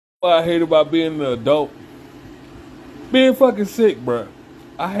What I hate about being an adult, being fucking sick, bro.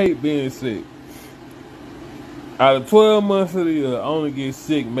 I hate being sick. Out of 12 months of the year, I only get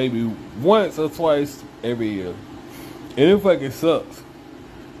sick maybe once or twice every year. And it fucking sucks.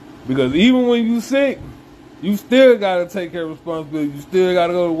 Because even when you sick, you still gotta take care of responsibility. You still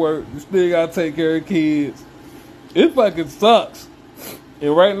gotta go to work. You still gotta take care of kids. It fucking sucks.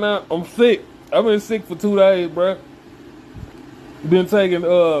 And right now, I'm sick. I've been sick for 2 days, bro. Been taking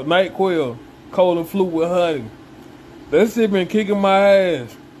NyQuil, cold and flu with honey. That shit been kicking my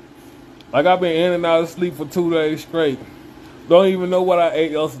ass. Like I've been in and out of sleep for 2 days straight. Don't even know what I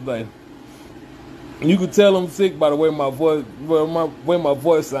ate yesterday. You can tell I'm sick by the way my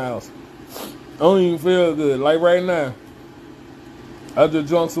voice sounds. I don't even feel good. Like right now, I just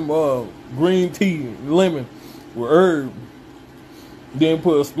drunk some green tea, lemon with herb. Then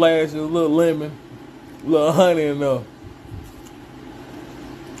put a splash of a little lemon, a little honey in there.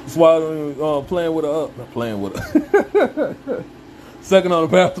 Swallowing, playing with her up. Not playing with her. Sucking on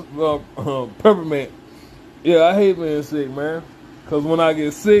the peppermint. Yeah, I hate being sick, man. Because when I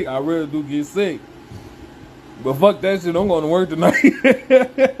get sick, I really do get sick. But fuck that shit, I'm going to work tonight.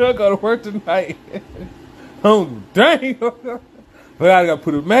 I'm going to work tonight. Oh, dang. But I got to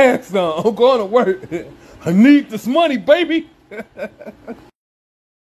put a mask on. I'm going to work. I need this money, baby.